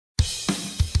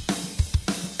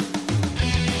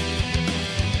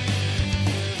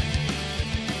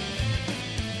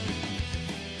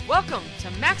Welcome to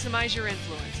Maximize Your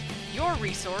Influence, your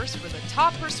resource for the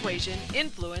top persuasion,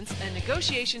 influence, and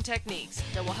negotiation techniques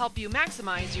that will help you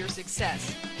maximize your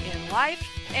success in life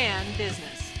and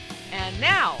business. And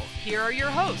now, here are your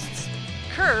hosts,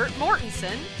 Kurt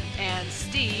Mortensen and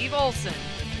Steve Olson.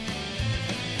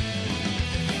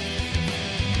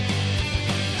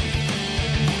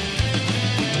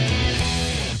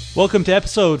 Welcome to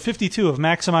episode 52 of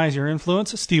Maximize Your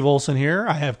Influence. Steve Olson here.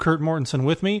 I have Kurt Mortensen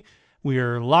with me. We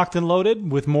are locked and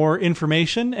loaded with more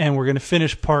information, and we're going to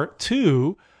finish part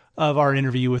 2 of our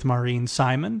interview with Maureen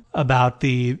Simon about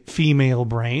the female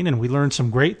brain, and we learned some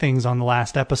great things on the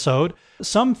last episode.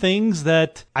 Some things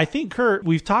that I think, Kurt,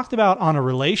 we've talked about on a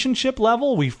relationship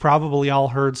level. We've probably all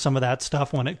heard some of that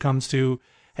stuff when it comes to,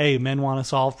 hey, men want to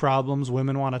solve problems,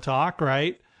 women want to talk,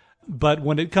 right? But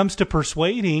when it comes to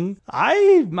persuading,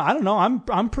 I don't know,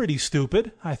 I'm pretty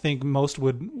stupid. I think most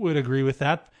would agree with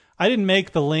that. I didn't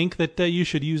make the link that you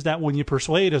should use that when you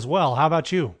persuade as well. How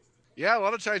about you? Yeah, a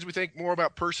lot of times we think more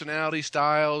about personality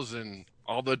styles and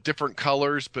all the different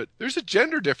colors, but there's a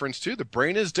gender difference too. The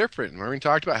brain is different. Maureen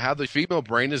talked about how the female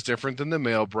brain is different than the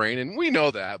male brain, and we know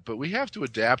that, but we have to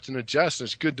adapt and adjust. And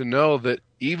it's good to know that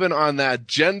even on that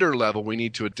gender level, we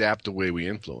need to adapt the way we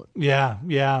influence.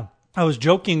 Yeah. I was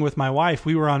joking with my wife.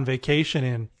 We were on vacation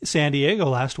in San Diego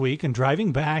last week, and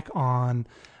driving back on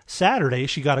Saturday,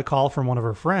 she got a call from one of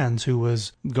her friends who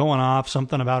was going off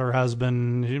something about her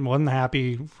husband. She wasn't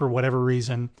happy for whatever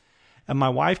reason. And my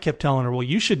wife kept telling her, well,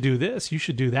 you should do this. You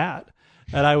should do that.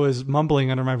 And I was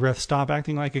mumbling under my breath, stop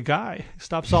acting like a guy.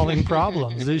 Stop solving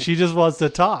problems. She just wants to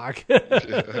talk. You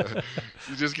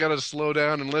just got to slow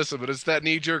down and listen. But it's that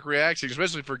knee-jerk reaction,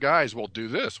 especially for guys. We'll do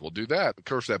this. We'll do that. Of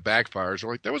course, that backfires.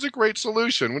 We're like, that was a great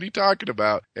solution. What are you talking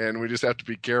about? And we just have to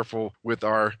be careful with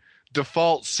our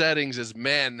default settings as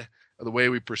men, the way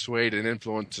we persuade and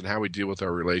influence and how we deal with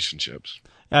our relationships.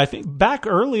 I think back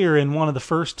earlier in one of the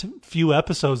first few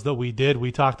episodes that we did,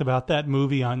 we talked about that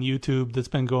movie on YouTube that's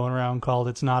been going around called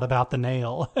It's Not About the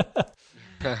Nail.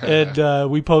 And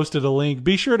we posted a link.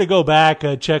 Be sure to go back,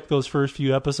 check those first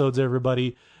few episodes,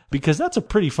 everybody, because that's a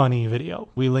pretty funny video.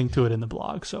 We linked to it in the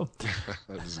blog. So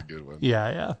that is a good one.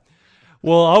 Yeah.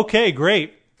 Well, okay,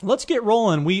 great. Let's get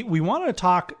rolling. We want to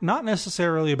talk not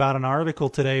necessarily about an article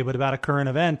today, but about a current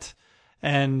event.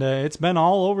 And it's been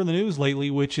all over the news lately,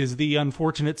 which is the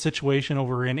unfortunate situation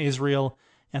over in Israel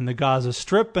and the Gaza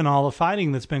Strip and all the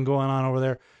fighting that's been going on over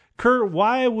there. Kurt,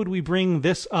 why would we bring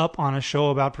this up on a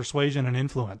show about persuasion and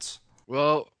influence?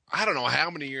 Well, I don't know how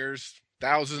many years,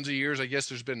 thousands of years, I guess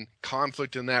there's been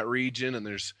conflict in that region, and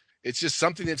it's just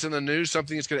something that's in the news,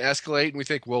 something that's going to escalate, and we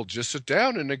think, well, just sit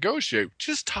down and negotiate.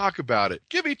 Just talk about it.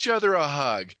 Give each other a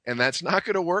hug. And that's not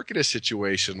going to work in a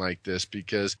situation like this,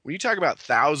 because when you talk about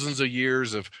thousands of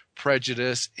years of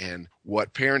prejudice and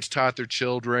what parents taught their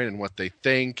children and what they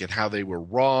think and how they were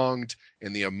wronged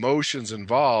and the emotions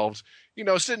involved,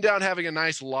 sitting down having a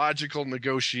nice logical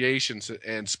negotiation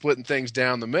and splitting things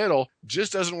down the middle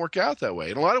just doesn't work out that way.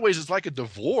 In a lot of ways, it's like a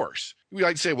divorce. We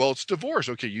like to say, well, it's divorce.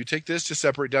 Okay, you take this to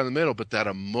separate down the middle, but that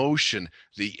emotion,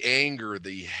 the anger,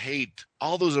 the hate,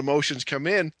 all those emotions come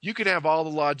in. You can have all the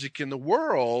logic in the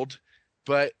world,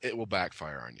 but it will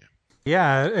backfire on you.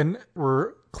 Yeah, and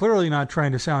we're clearly not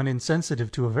trying to sound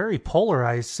insensitive to a very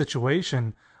polarized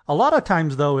situation. A lot of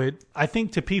times, though, I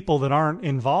think to people that aren't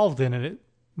involved in it,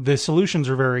 the solutions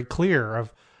are very clear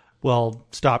of, well,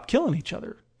 stop killing each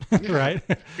other, right?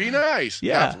 Be nice.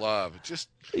 Yeah. Have love.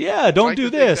 Don't like do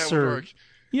this. Or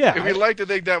yeah. If you'd like to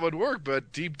think that would work,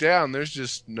 but deep down, there's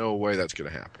just no way that's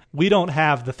going to happen. We don't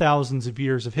have the thousands of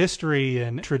years of history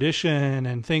and tradition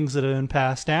and things that have been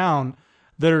passed down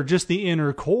that are just the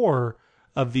inner core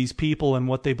of these people and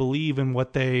what they believe and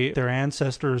what their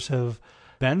ancestors have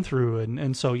been through.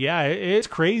 And so, yeah, it's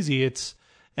crazy.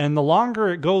 And the longer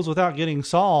it goes without getting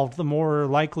solved, the more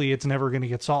likely it's never going to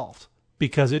get solved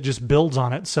because it just builds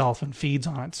on itself and feeds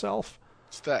on itself.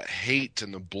 It's that hate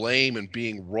and the blame and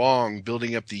being wrong,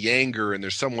 building up the anger, and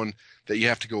there's someone that you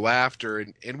have to go after.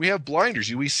 And we have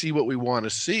blinders. We see what we want to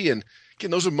see. And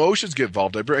again, those emotions get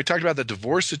involved. I talked about the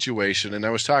divorce situation, and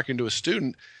I was talking to a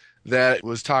student that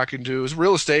was talking to, it was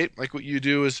real estate, like what you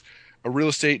do is a real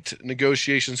estate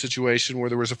negotiation situation where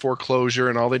there was a foreclosure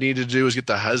and all they needed to do was get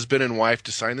the husband and wife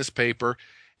to sign this paper.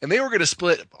 And they were going to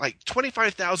split like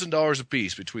 $25,000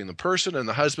 apiece between the person and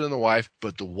the husband and the wife,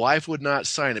 but the wife would not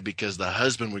sign it because the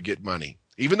husband would get money.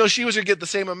 Even though she was going to get the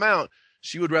same amount,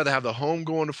 she would rather have the home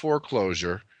go into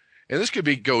foreclosure. And this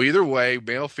could go either way,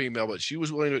 male, female, but she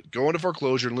was willing to go into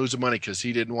foreclosure and lose the money because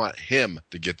he didn't want him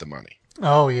to get the money.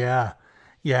 Oh, yeah.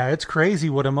 Yeah, it's crazy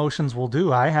what emotions will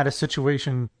do. I had a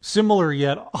situation similar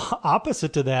yet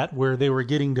opposite to that where they were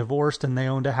getting divorced and they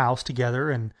owned a house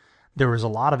together and there was a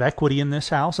lot of equity in this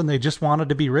house and they just wanted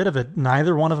to be rid of it.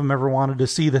 Neither one of them ever wanted to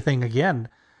see the thing again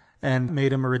and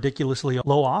made him a ridiculously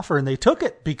low offer. And they took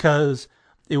it because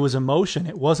it was emotion.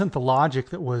 It wasn't the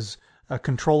logic that was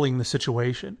controlling the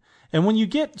situation. And when you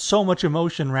get so much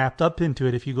emotion wrapped up into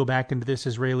it, if you go back into this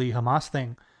Israeli-Hamas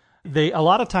thing, a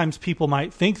lot of times people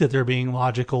might think that they're being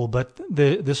logical, but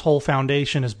this whole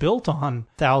foundation is built on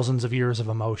thousands of years of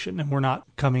emotion, and we're not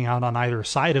coming out on either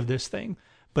side of this thing.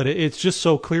 But it's just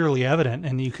so clearly evident,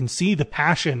 and you can see the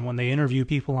passion when they interview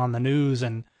people on the news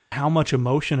and how much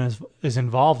emotion is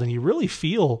involved, and you really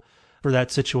feel for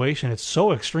that situation. It's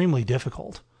so extremely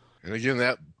difficult. And again,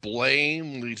 that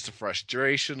blame leads to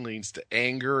frustration, leads to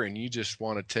anger, and you just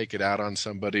want to take it out on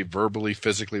somebody verbally,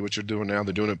 physically, what you're doing now.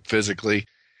 They're doing it physically.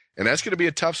 And that's going to be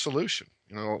a tough solution.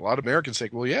 You know, a lot of Americans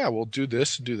think, well, yeah, we'll do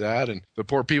this and do that. And the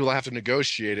poor people that have to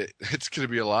negotiate it, it's going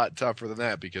to be a lot tougher than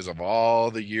that because of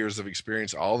all the years of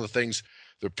experience, all the things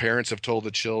their parents have told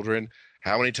the children,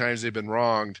 how many times they've been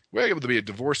wronged. We're able to be a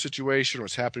divorce situation,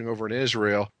 what's happening over in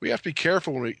Israel. We have to be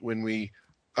careful when we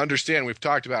understand, we've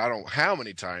talked about, I don't know how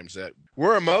many times, that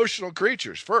we're emotional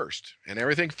creatures first, and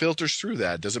everything filters through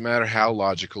that. It doesn't matter how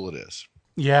logical it is.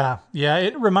 Yeah.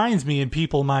 It reminds me, and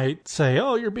people might say,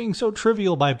 oh, you're being so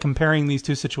trivial by comparing these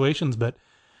two situations. But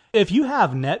if you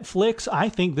have Netflix, I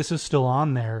think this is still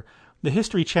on there. The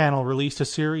History Channel released a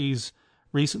series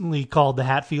recently called The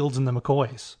Hatfields and the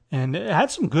McCoys. And it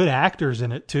had some good actors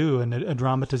in it, too, and a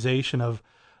dramatization of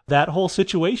that whole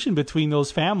situation between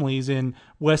those families in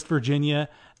West Virginia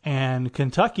and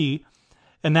Kentucky.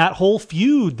 And that whole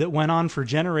feud that went on for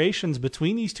generations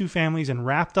between these two families and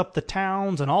wrapped up the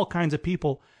towns and all kinds of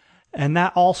people. And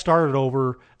that all started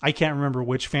over, I can't remember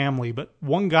which family, but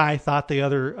one guy thought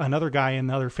another guy in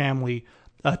the other family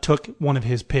took one of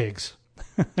his pigs.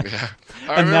 Yeah.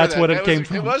 And that's what it came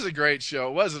from. It was a great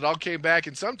show. It all came back.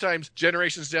 And sometimes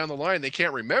generations down the line, they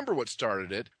can't remember what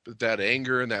started it. But that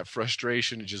anger and that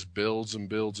frustration, it just builds and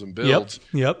builds and builds.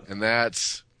 Yep. And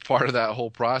that's part of that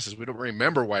whole process. We don't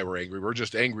remember why we're angry. We're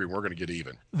just angry and we're going to get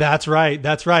even. That's right.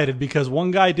 And because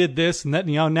one guy did this and that,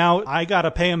 now I got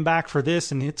to pay him back for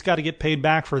this and it's got to get paid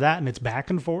back for that. And it's back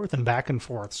and forth and back and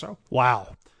forth. So,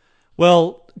 wow.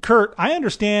 Well, Kurt, I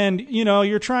understand,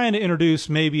 you're trying to introduce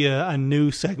maybe a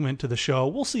new segment to the show.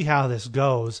 We'll see how this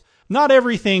goes. Not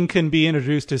everything can be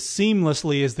introduced as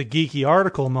seamlessly as the geeky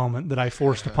article moment that I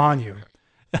forced upon you.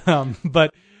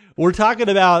 But we're talking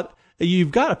about,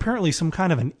 you've got apparently some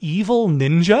kind of an evil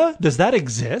ninja. Does that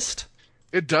exist?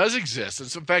 It does exist. And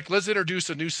so, in fact, let's introduce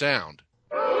a new sound.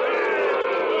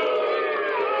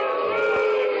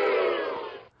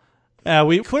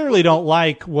 We clearly don't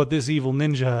like what this evil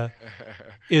ninja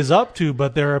is up to,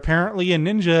 but they're apparently a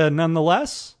ninja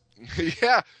nonetheless.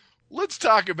 Yeah. Let's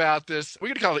talk about this. We're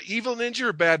going to call it evil ninja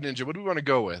or bad ninja. What do we want to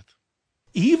go with?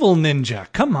 Evil ninja.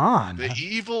 Come on. The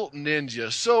evil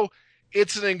ninja. So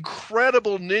it's an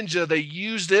incredible ninja. They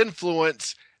used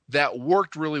influence that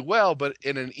worked really well, but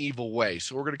in an evil way.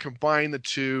 So we're going to combine the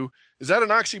two. Is that an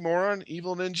oxymoron?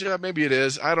 Evil ninja? Maybe it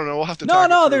is. I don't know. We'll have to talk.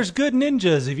 No, there's good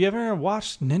ninjas. Have you ever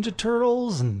watched Ninja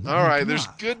Turtles? All right, there's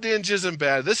good ninjas and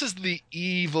bad. This is the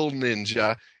evil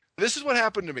ninja. This is what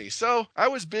happened to me. So I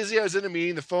was busy. I was in a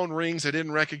meeting. The phone rings. I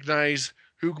didn't recognize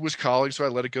who was calling, so I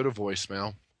let it go to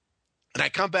voicemail. And I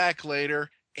come back later,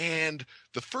 and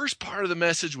the first part of the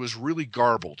message was really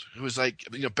garbled. It was like,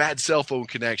 bad cell phone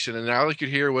connection. And all I could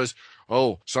hear was,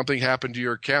 oh, something happened to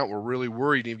your account. We're really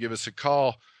worried. You need to give us a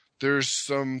call. There's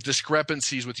some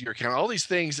discrepancies with your account. All these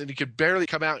things, and you could barely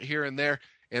come out here and there.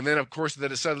 And then, of course,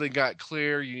 then it suddenly got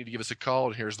clear. You need to give us a call,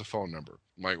 and here's the phone number.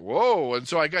 I'm like, whoa. And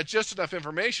so I got just enough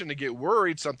information to get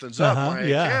worried something's up my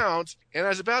account. And I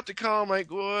was about to call. I'm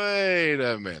like, wait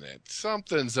a minute.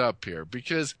 Something's up here.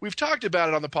 Because we've talked about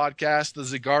it on the podcast, the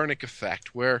Zeigarnik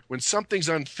effect, where when something's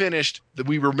unfinished, that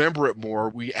we remember it more,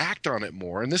 we act on it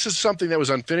more. And this is something that was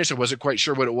unfinished. I wasn't quite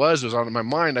sure what it was. It was on my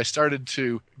mind. I started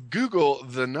to Google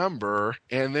the number,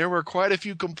 and there were quite a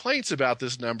few complaints about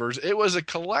this number. It was a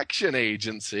collection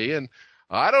agency, and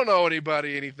I don't know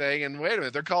anything, and wait a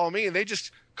minute, they're calling me, and they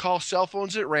just call cell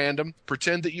phones at random,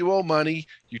 pretend that you owe money,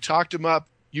 you talk them up,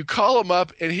 you call them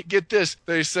up, and get this,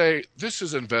 they say, this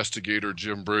is investigator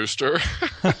Jim Brewster.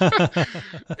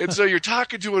 And so you're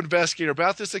talking to an investigator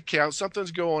about this account,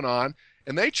 something's going on,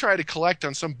 and they try to collect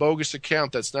on some bogus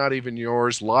account that's not even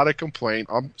yours. A lot of complaint.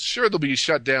 I'm sure they'll be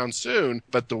shut down soon,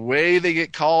 but the way they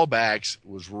get callbacks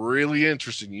was really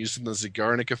interesting, using the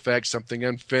Zeigarnik effect, something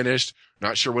unfinished.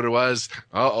 Not sure what it was.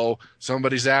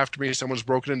 Somebody's after me. Someone's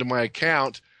broken into my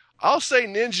account. I'll say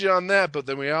ninja on that, but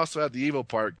then we also have the evil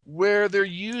part where they're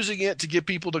using it to get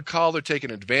people to call. They're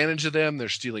taking advantage of them. They're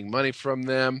stealing money from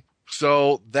them.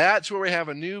 So that's where we have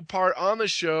a new part on the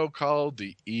show called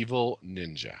the Evil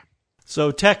Ninja.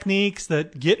 So techniques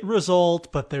that get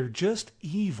result, but they're just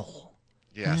evil.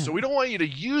 Yeah, so we don't want you to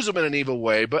use them in an evil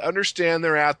way, but understand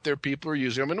they're out there. People are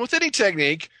using them. And with any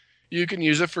technique, you can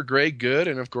use it for great good,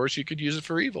 and of course you could use it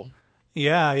for evil.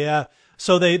 Yeah.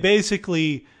 So they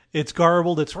basically, it's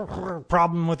garbled. It's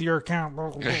problem with your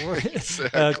account.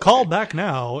 Exactly. Call back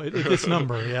now at this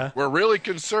number. Yeah. We're really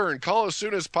concerned. Call as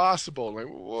soon as possible. Like,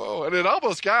 whoa. And it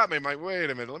almost got me. I'm like, wait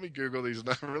a minute. Let me Google these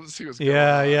numbers. Let's see what's going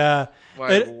on. Yeah.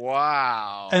 Like,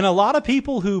 wow. And a lot of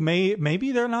people who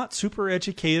maybe they're not super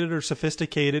educated or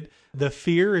sophisticated, the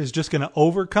fear is just going to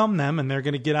overcome them, and they're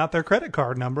going to get out their credit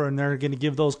card number, and they're going to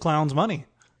give those clowns money.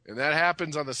 And that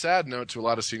happens on the sad note to a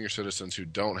lot of senior citizens who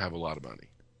don't have a lot of money.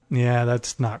 Yeah,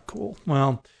 that's not cool.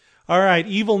 Well, all right,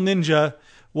 Evil Ninja.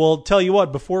 Well, tell you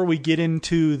what, before we get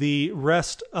into the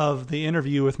rest of the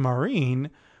interview with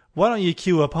Maureen, why don't you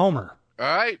cue up Homer? All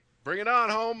right, bring it on,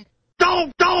 home.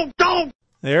 Don't!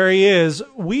 There he is.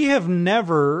 We have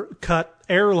never cut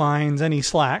airlines any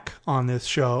slack on this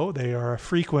show. They are a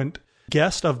frequent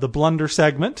guest of the Blunder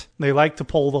segment. They like to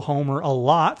pull the Homer a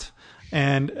lot,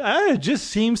 and it just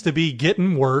seems to be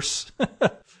getting worse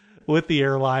with the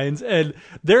airlines. And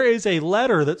there is a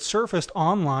letter that surfaced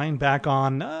online back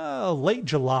on late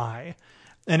July,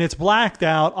 and it's blacked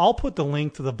out. I'll put the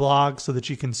link to the blog so that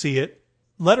you can see it.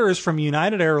 Letter is from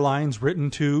United Airlines, written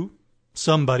to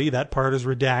somebody. That part is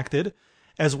redacted,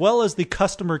 as well as the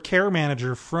customer care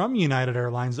manager from United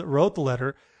Airlines that wrote the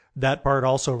letter. That part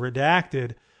also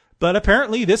redacted. But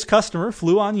apparently this customer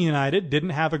flew on United, didn't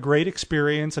have a great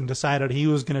experience, and decided he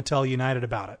was going to tell United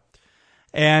about it.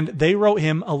 And they wrote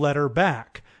him a letter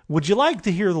back. Would you like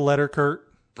to hear the letter, Kurt?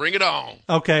 Bring it on.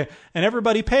 Okay. And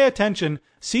everybody pay attention.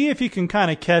 See if you can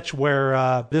kind of catch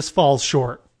where this falls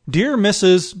short. Dear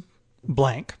Mrs.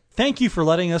 Blank, thank you for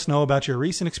letting us know about your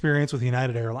recent experience with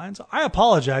United Airlines. I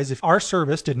apologize if our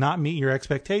service did not meet your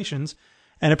expectations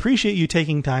and appreciate you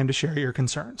taking time to share your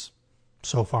concerns.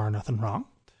 So far, nothing wrong.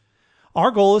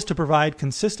 Our goal is to provide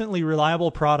consistently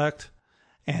reliable product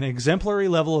and exemplary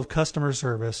level of customer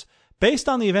service. Based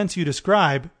on the events you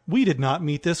describe, we did not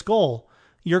meet this goal.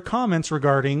 Your comments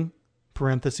regarding,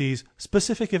 parentheses,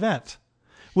 specific event,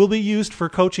 will be used for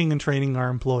coaching and training our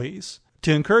employees.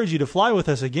 To encourage you to fly with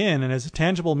us again and as a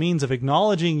tangible means of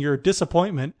acknowledging your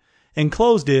disappointment,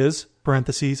 enclosed is,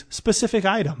 parentheses, specific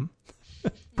item,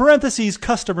 parentheses,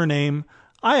 customer name.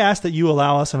 I ask that you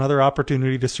allow us another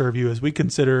opportunity to serve you as we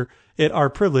consider it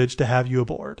our privilege to have you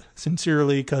aboard.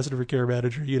 Sincerely, Customer Care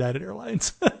Manager, United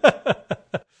Airlines.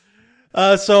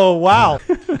 So, wow.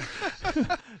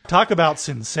 Talk about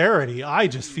sincerity. I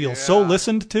just feel so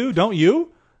listened to, don't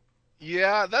you?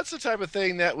 Yeah, that's the type of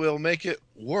thing that will make it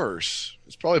worse.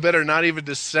 It's probably better not even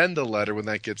to send a letter when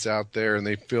that gets out there and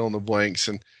they fill in the blanks.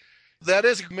 And that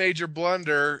is a major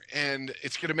blunder, and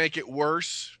it's going to make it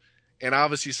worse. And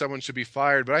obviously someone should be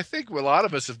fired. But I think a lot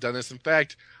of us have done this. In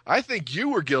fact, I think you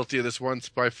were guilty of this once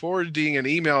by forwarding an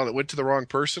email that went to the wrong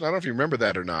person. I don't know if you remember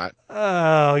that or not.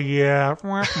 Oh, yeah.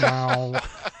 Wow.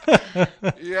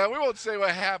 Yeah, we won't say what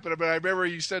happened, but I remember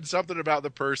you said something about the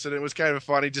person. It was kind of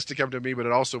funny just to come to me, but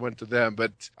it also went to them.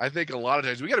 But I think a lot of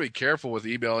times we got to be careful with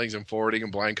emailings and forwarding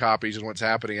and blind copies and what's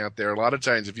happening out there. A lot of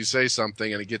times if you say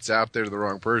something and it gets out there to the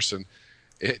wrong person,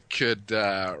 it could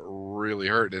really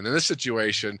hurt. And in this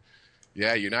situation,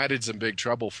 yeah, United's in big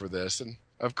trouble for this. And,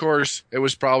 of course, it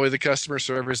was probably the customer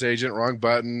service agent, wrong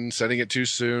button, sending it too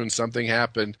soon, something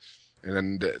happened.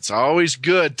 And it's always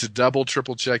good to double,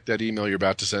 triple check that email you're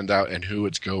about to send out and who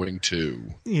it's going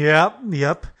to.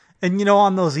 Yep. And, you know,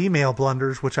 on those email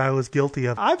blunders, which I was guilty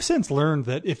of, I've since learned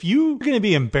that if you're going to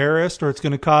be embarrassed or it's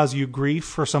going to cause you grief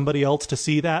for somebody else to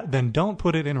see that, then don't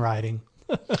put it in writing.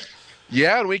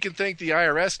 Yeah, and we can thank the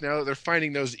IRS now that they're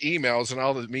finding those emails and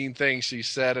all the mean things she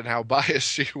said and how biased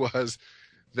she was,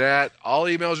 that all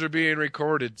emails are being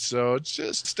recorded. So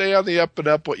just stay on the up and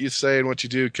up what you say and what you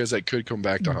do, because that could come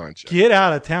back to haunt you. Get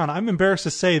out of town. I'm embarrassed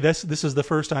to say this is the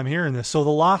first time hearing this. So the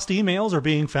lost emails are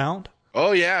being found?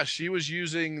 Oh, yeah. She was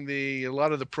using a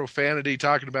lot of the profanity,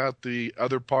 talking about the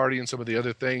other party and some of the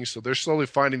other things. So they're slowly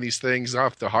finding these things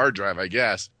off the hard drive, I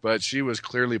guess. But she was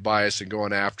clearly biased and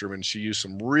going after them, and she used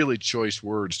some really choice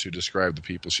words to describe the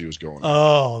people she was going after.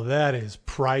 Oh, that is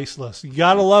priceless. You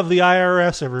got to love the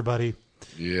IRS, everybody.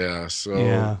 Yeah,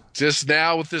 so just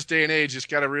now with this day and age, just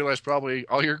got to realize probably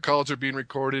all your calls are being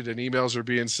recorded and emails are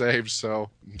being saved. So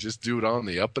just do it on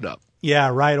the up and up. Yeah,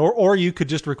 right. Or you could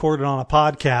just record it on a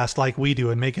podcast like we do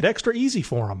and make it extra easy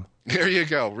for them. There you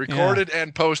go. Recorded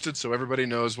and posted so everybody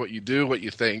knows what you do, what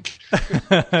you think.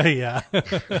 Yeah.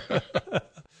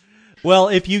 Well,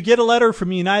 if you get a letter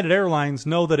from United Airlines,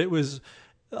 know that it was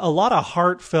a lot of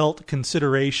heartfelt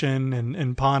consideration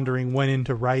and pondering went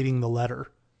into writing the letter.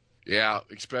 Yeah,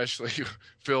 especially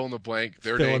fill in the blank.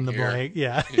 Their Fill name in the here. blank,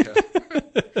 yeah. Yeah.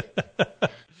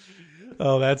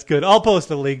 Oh, that's good. I'll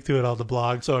post a link to it on the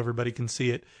blog so everybody can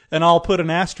see it. And I'll put an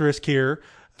asterisk here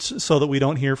so that we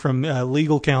don't hear from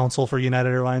legal counsel for United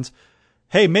Airlines.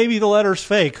 Hey, maybe the letter's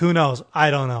fake. Who knows?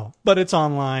 I don't know. But it's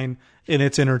online, and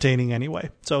it's entertaining anyway.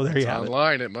 So there you have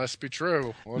Online, it must be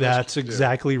true. it. That's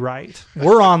exactly right.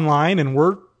 We're online, and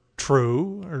we're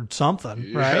true or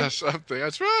something, right? Yeah, something.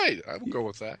 That's right. I will go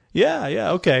with that.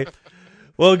 Yeah, okay.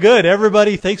 Well, good.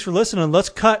 Everybody, thanks for listening. Let's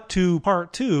cut to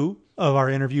part 2 of our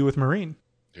interview with Maureen.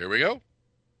 Here we go.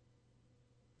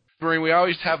 Maureen, we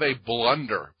always have a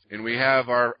blunder, and we have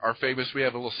our famous, we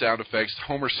have a little sound effects,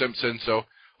 Homer Simpson. So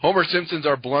Homer Simpson's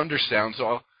our blunder sound.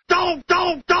 So Don't!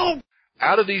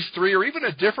 out of these 3, or even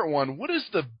a different one, what is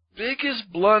the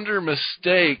biggest blunder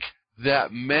mistake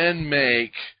that men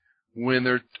make when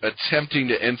they're attempting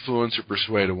to influence or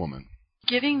persuade a woman?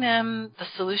 Giving them the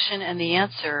solution and the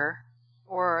answer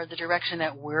or the direction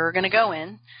that we're going to go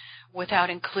in without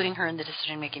including her in the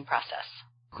decision-making process.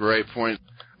 Great point.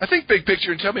 I think big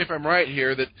picture, and tell me if I'm right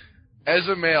here, that as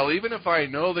a male, even if I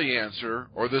know the answer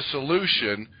or the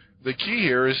solution, the key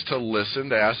here is to listen,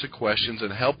 to ask the questions,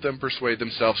 and help them persuade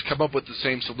themselves, come up with the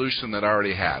same solution that I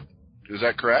already had. Is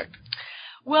that correct?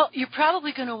 Well, you're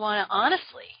probably going to want to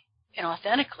honestly and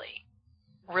authentically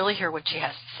really hear what she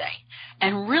has to say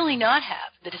and really not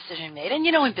have the decision made. And,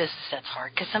 in business that's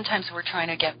hard because sometimes we're trying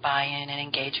to get buy-in and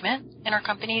engagement in our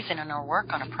companies and in our work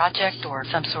on a project or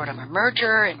some sort of a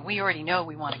merger, and we already know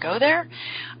we want to go there.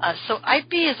 So I'd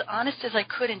be as honest as I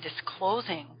could in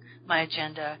disclosing my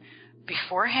agenda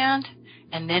beforehand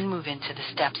and then move into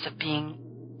the steps of being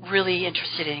really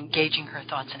interested in engaging her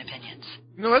thoughts and opinions.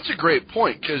 That's a great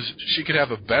point, because she could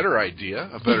have a better idea,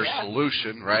 a better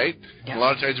solution, right? Yeah. And a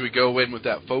lot of times we go in with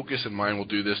that focus in mind, we'll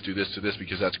do this,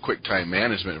 because that's quick time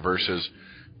management, versus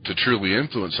to truly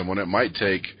influence someone. It might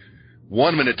take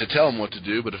 1 minute to tell them what to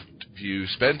do, but if you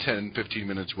spend 10, 15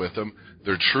 minutes with them,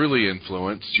 they're truly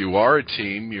influenced, you are a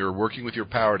team, you're working with your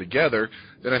power together,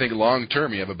 then I think long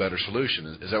term you have a better solution.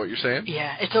 Is that what you're saying?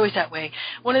 Yeah, it's always that way.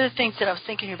 One of the things that I was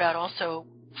thinking about also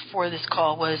for this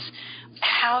call was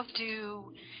how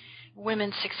do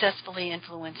women successfully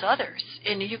influence others?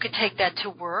 And you could take that to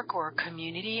work or a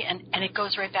community, and it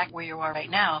goes right back where you are right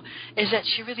now, is that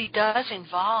she really does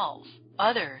involve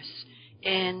others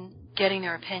in getting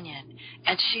their opinion.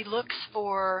 And she looks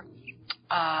for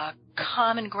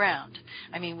common ground.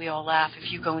 I mean, we all laugh.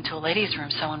 If you go into a ladies' room,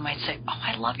 someone might say, "Oh,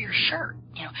 I love your shirt."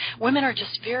 Women are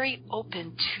just very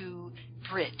open to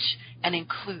bridge and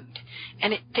include.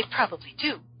 And they probably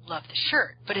do love the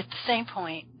shirt, but at the same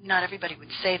point, not everybody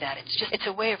would say that. It's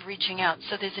a way of reaching out.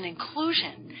 So there's an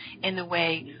inclusion in the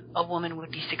way a woman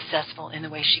would be successful in the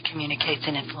way she communicates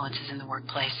and influences in the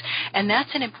workplace. And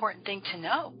that's an important thing to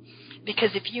know,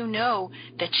 because if you know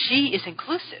that she is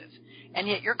inclusive, and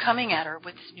yet you're coming at her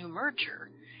with this new merger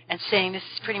and saying, this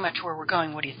is pretty much where we're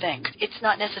going, what do you think? It's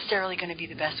not necessarily going to be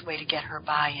the best way to get her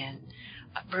buy-in.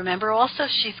 Remember also,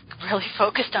 she's really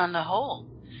focused on the whole.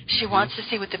 She wants to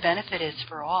see what the benefit is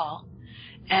for all.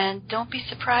 And don't be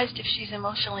surprised if she's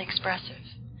emotionally expressive.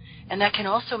 And that can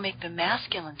also make the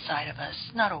masculine side of us,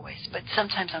 not always, but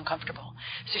sometimes uncomfortable.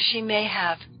 So she may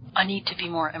have a need to be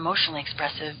more emotionally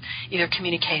expressive, either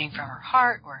communicating from her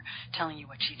heart or telling you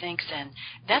what she thinks. And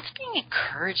that's being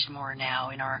encouraged more now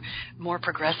in our more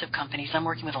progressive companies. I'm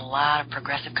working with a lot of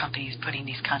progressive companies putting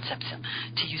these concepts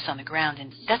to use on the ground,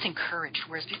 and that's encouraged.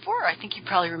 Whereas before, I think you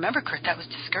probably remember, Kurt, that was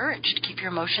discouraged. Keep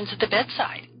your emotions at the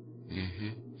bedside. Mm-hmm.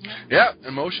 Yeah,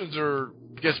 emotions are,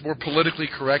 I guess, more politically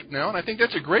correct now, and I think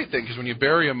that's a great thing, because when you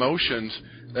bury emotions,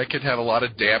 that could have a lot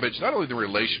of damage, not only the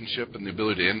relationship and the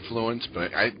ability to influence,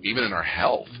 but even in our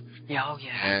health. Yeah, oh,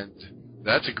 yeah. And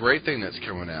that's a great thing that's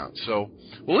coming out. So,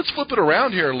 well, let's flip it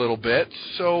around here a little bit.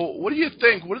 So, what do you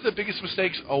think? What are the biggest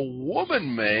mistakes a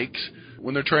woman makes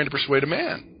when they're trying to persuade a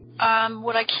man?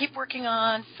 What I keep working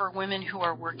on for women who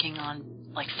are working on,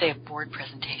 like, say, a board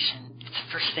presentation, it's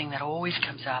the first thing that always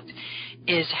comes up,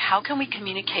 is how can we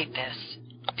communicate this?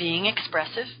 Being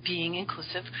expressive, being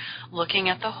inclusive, looking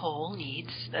at the whole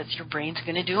needs, that's your brain's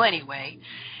going to do anyway,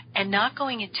 and not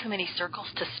going in too many circles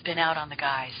to spin out on the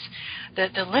guys.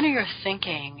 The linear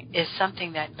thinking is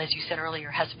something that, as you said earlier,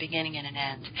 has a beginning and an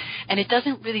end, and it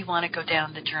doesn't really want to go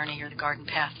down the journey or the garden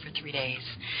path for 3 days.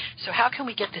 So how can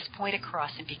we get this point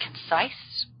across and be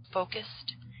concise,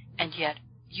 focused, and yet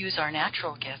use our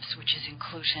natural gifts, which is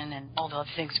inclusion and all the other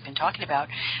things we've been talking about,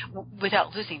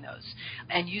 without losing those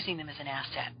and using them as an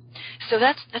asset. So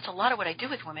that's a lot of what I do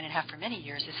with women and have for many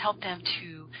years, is help them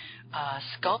to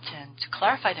sculpt and to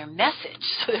clarify their message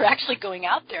so they're actually going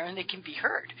out there and they can be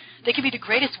heard. They can be the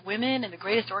greatest women and the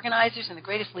greatest organizers and the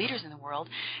greatest leaders in the world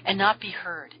and not be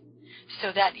heard.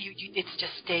 So that it's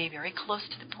just stay very close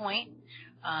to the point.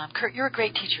 Kurt, you're a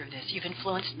great teacher of this. You've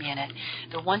influenced me in it.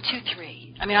 The 1, 2,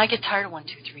 3. I mean, I get tired of 1, 2,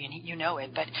 3, and you know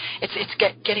it, but it's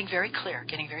getting very clear,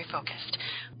 getting very focused.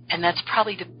 And that's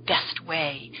probably the best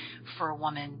way for a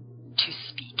woman to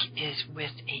speak, is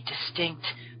with a distinct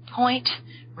point,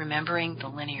 remembering the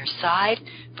linear side,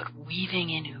 but weaving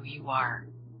in who you are.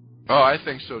 Oh, I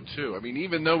think so, too. I mean,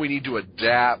 even though we need to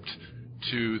adapt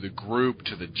to the group,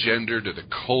 to the gender, to the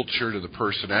culture, to the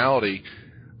personality,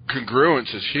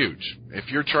 congruence is huge. If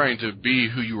you're trying to be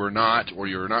who you are not, or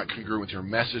you're not congruent with your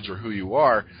message or who you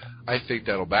are, I think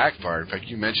that'll backfire. In fact,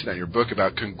 you mentioned that in your book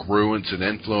about congruence and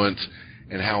influence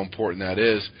and how important that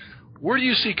is. Where do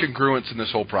you see congruence in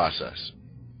this whole process?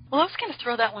 Well, I was going to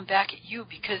throw that one back at you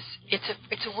because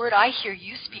it's a word I hear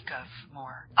you speak of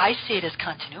more. I see it as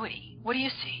continuity. What do you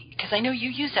see? Because I know you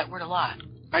use that word a lot.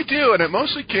 I do, and it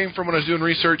mostly came from when I was doing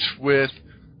research with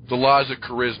the laws of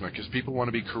charisma, because people want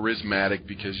to be charismatic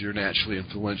because you're naturally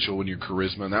influential when you're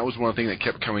charisma, and that was one thing that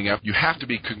kept coming up. You have to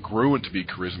be congruent to be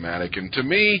charismatic, and to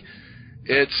me,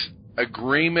 it's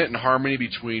agreement and harmony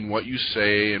between what you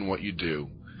say and what you do,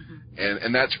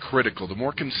 and that's critical. The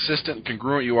more consistent and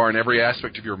congruent you are in every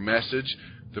aspect of your message,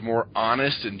 the more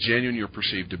honest and genuine you're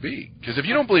perceived to be. Because if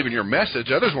you don't believe in your message,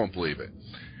 others won't believe it.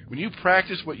 When you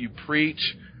practice what you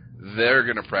preach, they're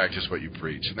going to practice what you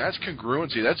preach, and that's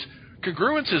congruency.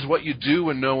 Congruence is what you do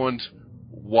when no one's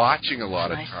watching a lot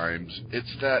of times.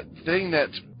 It's that thing that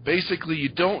basically you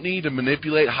don't need to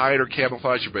manipulate, hide, or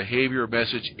camouflage your behavior or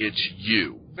message. It's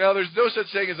you. Now, there's no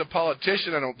such thing as a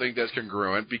politician, I don't think, that's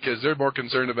congruent, because they're more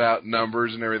concerned about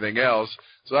numbers and everything else.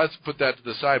 So let's put that to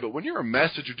the side. But when you're a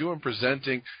message, you're doing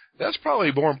presenting, that's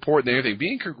probably more important than anything.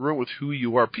 Being congruent with who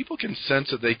you are. People can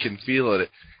sense it. They can feel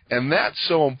it. And that's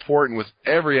so important with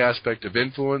every aspect of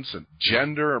influence and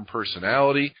gender and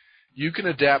personality. You can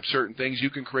adapt certain things, you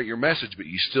can create your message, but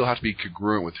you still have to be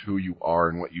congruent with who you are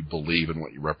and what you believe and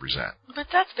what you represent. But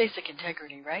that's basic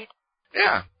integrity, right?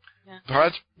 Yeah.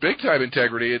 That's big-time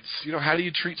integrity. It's, how do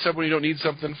you treat someone you don't need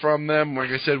something from them?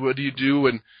 Like I said, what do you do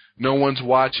when no one's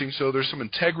watching? So there's some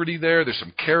integrity there, there's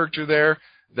some character there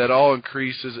that all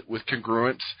increases with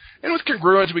congruence. And with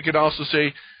congruence, we could also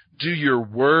say, do your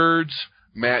words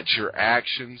match your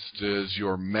actions? Does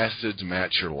your message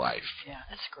match your life? Yeah,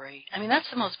 that's great. I mean, that's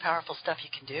the most powerful stuff you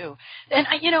can do. And,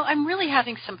 I'm really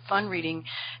having some fun reading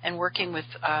and working with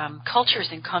cultures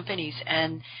and companies,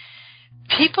 and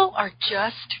people are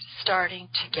just starting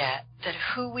to get that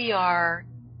who we are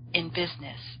in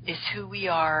business is who we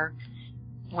are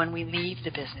when we leave the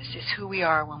business, is who we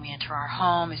are when we enter our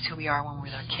home, is who we are when we're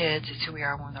with our kids, is who we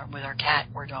are when we're with our cat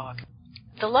or dog.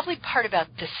 The lovely part about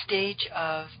the stage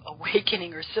of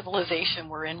awakening or civilization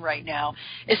we're in right now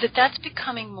is that that's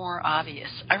becoming more obvious.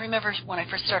 I remember when I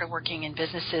first started working in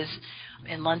businesses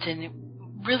in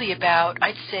London, really about,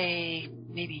 I'd say,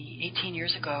 maybe 18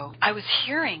 years ago, I was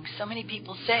hearing so many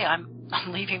people say, I'm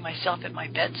leaving myself at my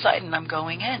bedside and I'm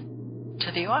going in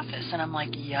to the office. And I'm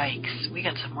like, yikes, we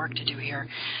got some work to do here.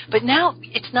 But now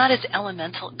it's not as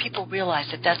elemental. People realize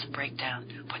that that's a breakdown,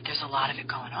 but there's a lot of it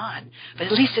going on. But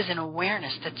at least there's an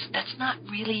awareness that's not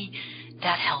really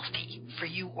that healthy for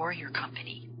you or your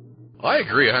company. I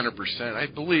agree 100%. I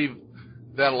believe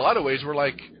that in a lot of ways we're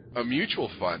like a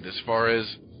mutual fund as far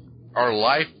as our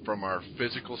life, from our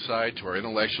physical side to our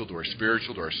intellectual to our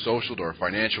spiritual to our social to our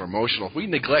financial or emotional. If we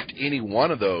neglect any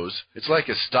one of those, it's like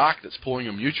a stock that's pulling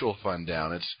a mutual fund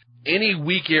down. It's any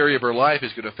weak area of our life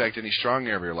is going to affect any strong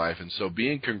area of your life. And so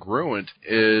being congruent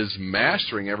is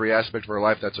mastering every aspect of our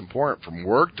life that's important, from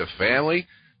work to family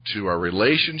to our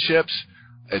relationships.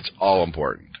 It's all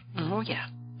important. Oh, yeah.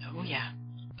 Oh, yeah.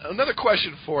 Another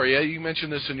question for you. You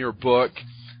mentioned this in your book,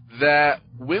 that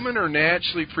women are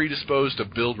naturally predisposed to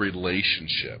build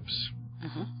relationships.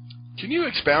 Mm-hmm. Can you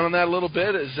expound on that a little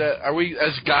bit? Are we,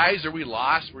 as guys, are we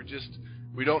lost?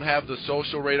 We don't have the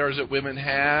social radars that women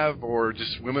have, or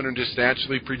just women are just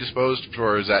naturally predisposed?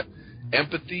 Or is that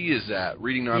empathy? Is that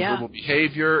reading nonverbal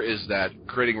behavior? Is that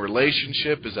creating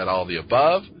relationship? Is that all the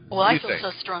above? Well, I feel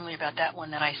so strongly about that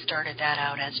one that I started that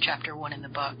out as chapter 1 in the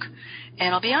book.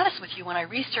 And I'll be honest with you, when I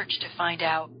researched to find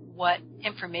out what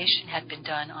information had been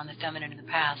done on the feminine in the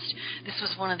past, this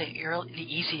was one of the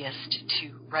easiest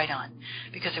to write on,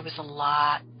 because there was a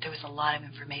lot of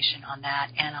information on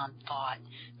that, and on thought,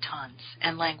 tons,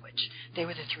 and language. They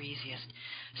were the three easiest.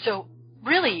 So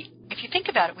really, if you think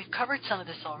about it, we've covered some of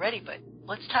this already, but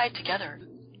let's tie it together.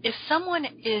 If someone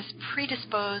is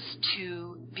predisposed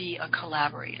to be a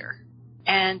collaborator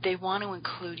and they want to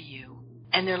include you,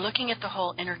 and they're looking at the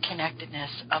whole interconnectedness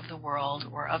of the world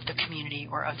or of the community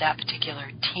or of that particular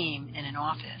team in an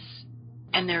office,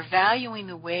 and they're valuing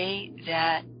the way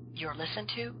that you're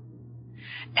listened to,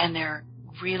 and they're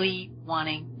really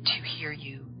wanting to hear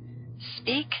you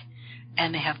speak,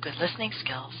 and they have good listening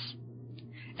skills,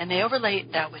 and they overlay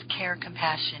that with care,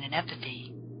 compassion, and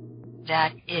empathy,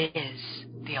 that is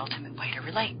the ultimate way to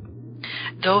relate.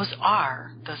 Those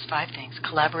five things: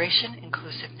 collaboration,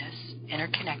 inclusiveness,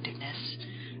 interconnectedness,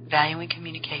 valuing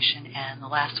communication, and the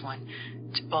last one,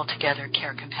 altogether,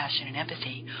 care, compassion, and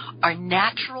empathy, are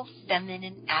natural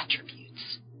feminine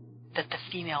attributes that the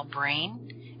female brain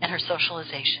and her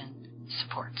socialization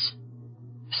supports.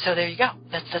 So there you go.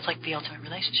 That's like the ultimate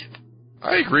relationship.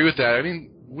 I agree with that. I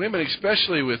mean, women,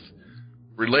 especially with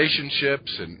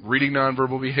relationships and reading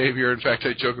nonverbal behavior. In fact,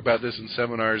 I joke about this in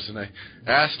seminars, and I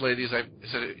asked ladies, I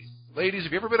said, ladies,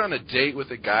 have you ever been on a date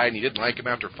with a guy and you didn't like him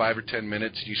after 5 or 10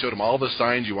 minutes, and you showed him all the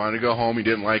signs you wanted to go home, you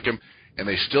didn't like him, and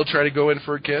they still try to go in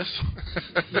for a kiss?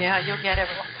 Yeah, you'll get all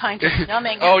kinds of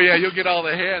numbing. Oh, yeah, you'll get all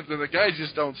the hands, and the guys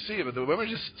just don't see it. But the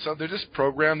women they're just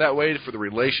programmed that way for the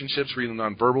relationships, reading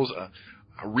nonverbals,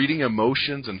 reading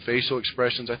emotions and facial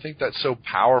expressions. I think that's so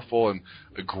powerful and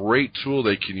a great tool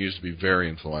they can use to be very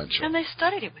influential. And they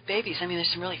studied it with babies. I mean,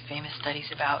 there's some really famous studies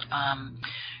about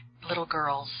little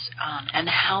girls and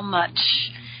how much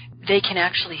they can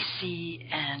actually see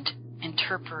and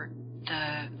interpret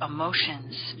the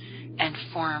emotions and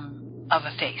form of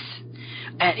a face.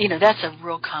 And, that's a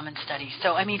real common study.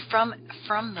 So, I mean, from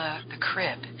the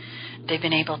crib, they've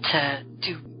been able to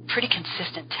do pretty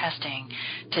consistent testing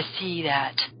to see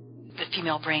that the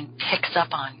female brain picks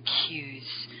up on cues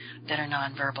that are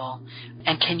nonverbal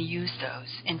and can use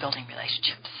those in building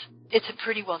relationships. It's a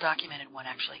pretty well-documented one,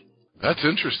 actually. That's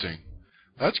interesting.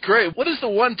 That's great. What is the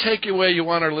one takeaway you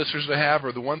want our listeners to have,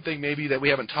 or the one thing maybe that we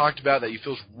haven't talked about that you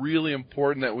feel is really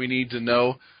important that we need to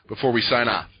know before we sign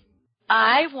off?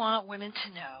 I want women to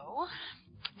know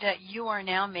that you are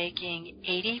now making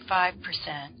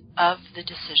 85% of the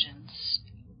decisions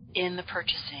in the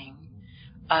purchasing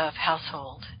of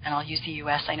household, and I'll use the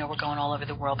U.S. I know we're going all over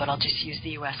the world, but I'll just use the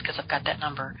U.S. because I've got that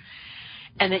number.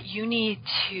 And that you need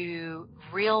to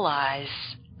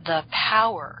realize the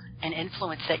power and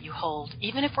influence that you hold,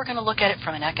 even if we're going to look at it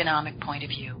from an economic point of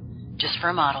view, just for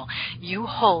a model. You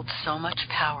hold so much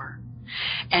power.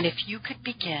 And if you could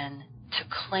begin to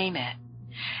claim it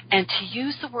and to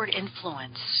use the word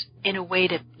influence in a way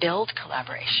to build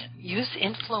collaboration, use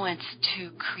influence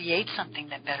to create something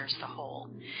that betters the whole,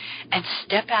 and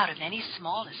step out of any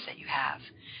smallness that you have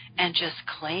and just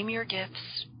claim your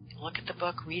gifts, look at the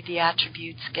book, read the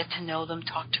attributes, get to know them,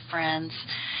 talk to friends,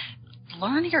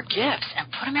 learn your gifts and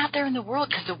put them out there in the world,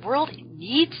 because the world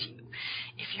needs you.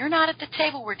 If you're not at the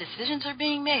table where decisions are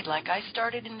being made, like I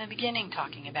started in the beginning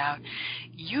talking about,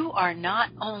 you are not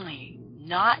only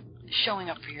not showing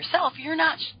up for yourself, you're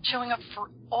not showing up for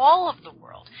all of the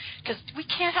world. Because we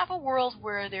can't have a world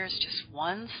where there's just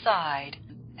one side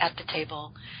at the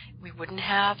table. We wouldn't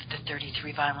have the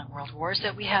 33 violent world wars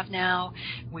that we have now.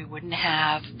 We wouldn't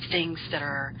have things that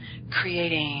are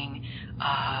creating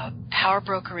power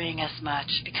brokering as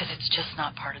much, because it's just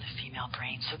not part of the female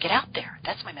brain. So get out there.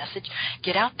 That's my message.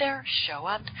 Get out there, show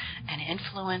up, and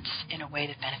influence in a way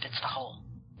that benefits the whole.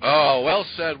 Oh, well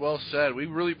said, well said. We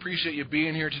really appreciate you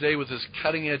being here today with this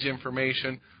cutting-edge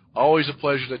information. Always a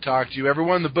pleasure to talk to you.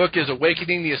 Everyone, the book is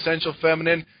Awakening the Essential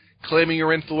Feminine, Claiming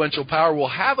Your Influential Power. We'll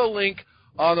have a link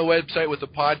on the website with the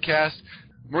podcast.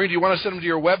 Maureen, do you want to send them to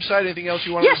your website? Anything else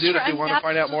you want to do if they want to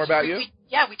find out more about you?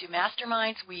 Yeah, we do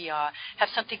masterminds. We have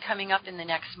something coming up in the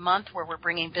next month where we're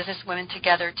bringing business women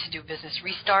together to do business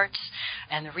restarts,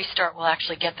 and the restart will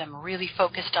actually get them really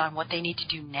focused on what they need to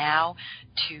do now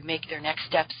to make their next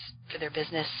steps for their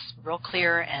business real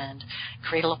clear and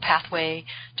create a little pathway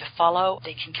to follow.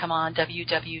 They can come on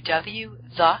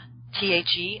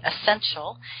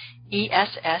www.essential,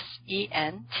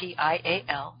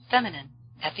 ESSENTIAL, feminine,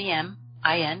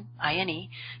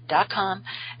 FEMININE.com,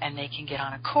 and they can get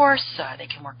on a course. They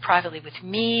can work privately with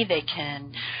me. They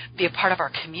can be a part of our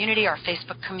community. Our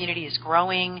Facebook community is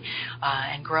growing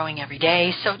and growing every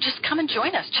day. So just come and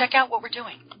join us. Check out what we're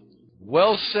doing.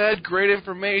 Well said. Great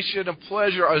information. A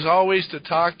pleasure, as always, to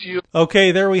talk to you.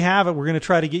 Okay, there we have it. We're going to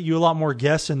try to get you a lot more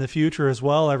guests in the future as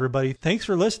well, everybody. Thanks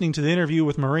for listening to the interview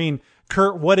with Maureen.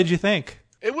 Kurt, what did you think?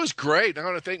 It was great. I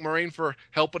want to thank Maureen for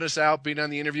helping us out, being on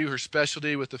the interview, her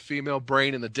specialty with the female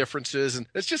brain and the differences. And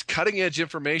it's just cutting-edge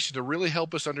information to really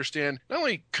help us understand not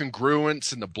only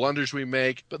congruence and the blunders we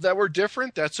make, but that we're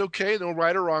different. That's okay. No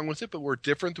right or wrong with it, but we're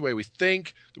different the way we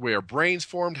think, the way our brain's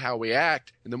formed, how we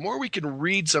act. And the more we can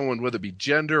read someone, whether it be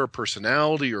gender or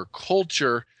personality or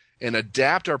culture, and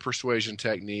adapt our persuasion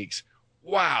techniques,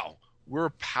 wow, we're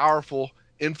powerful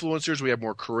influencers. We have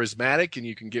more charismatic, and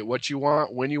you can get what you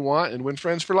want, when you want, and win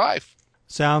friends for life.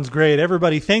 Sounds great.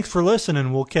 Everybody, thanks for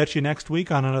listening. We'll catch you next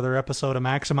week on another episode of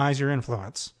Maximize Your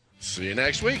Influence. See you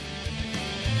next week.